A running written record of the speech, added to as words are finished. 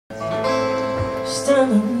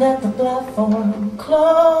standing at the platform,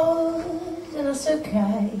 clothes in a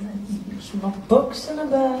suitcase, my books in a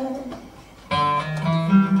bag.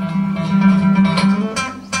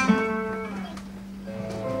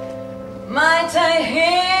 My time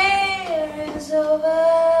here is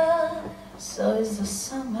over, so is the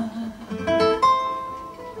summer.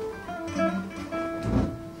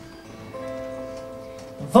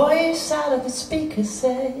 The voice out of the speaker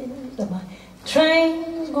says that my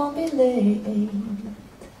train's gonna be late.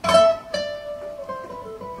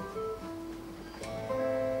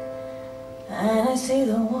 And I see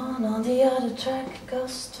the one on the other track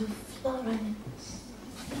goes to Florence.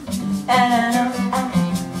 And I know I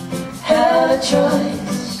had a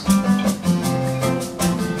choice.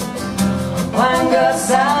 One goes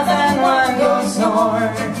south and one goes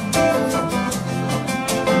north.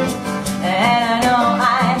 And I know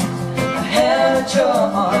I had a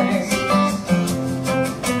choice.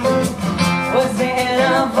 Was the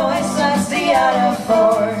inner voice, that's the outer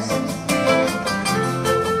force.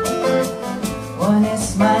 One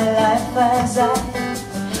is my life as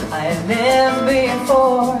I lived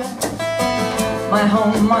before. My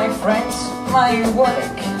home, my friends, my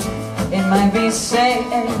work, it might be safe.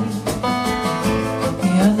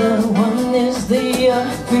 The other one is the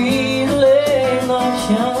feeling of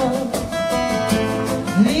shame.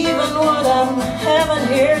 Leaving what I'm having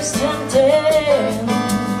here's tempting.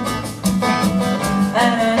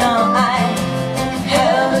 And I know I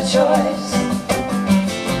have a choice.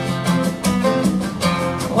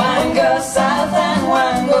 One goes south and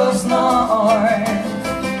one goes north.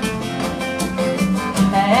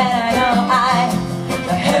 And I know I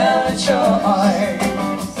have a choice.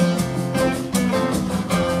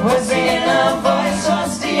 Was the inner voice,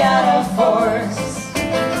 was the outer force.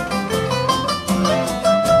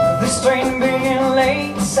 This train being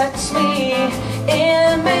late sets me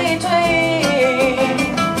in between.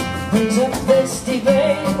 Brings up this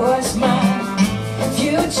debate, was my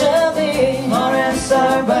future be Florence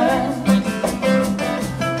or Berne?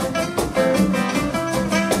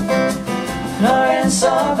 Florence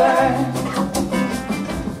or Berne?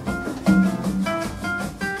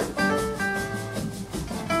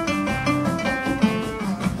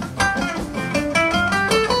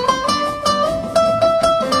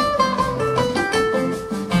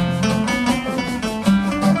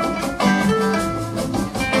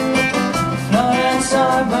 Florence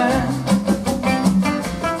or Berne?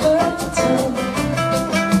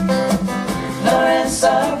 Florence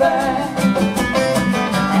or Berne?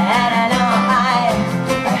 And I know I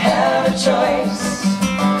have a choice.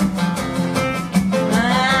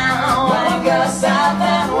 One goes south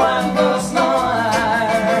and one goes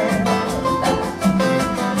north.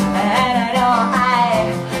 And I know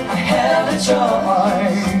I have a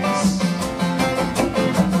choice.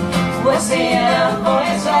 What's the inner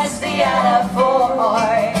voice, what's the outer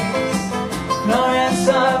voice? Florence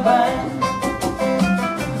or Berne?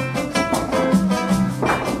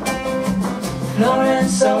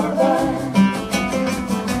 Florence or Berne?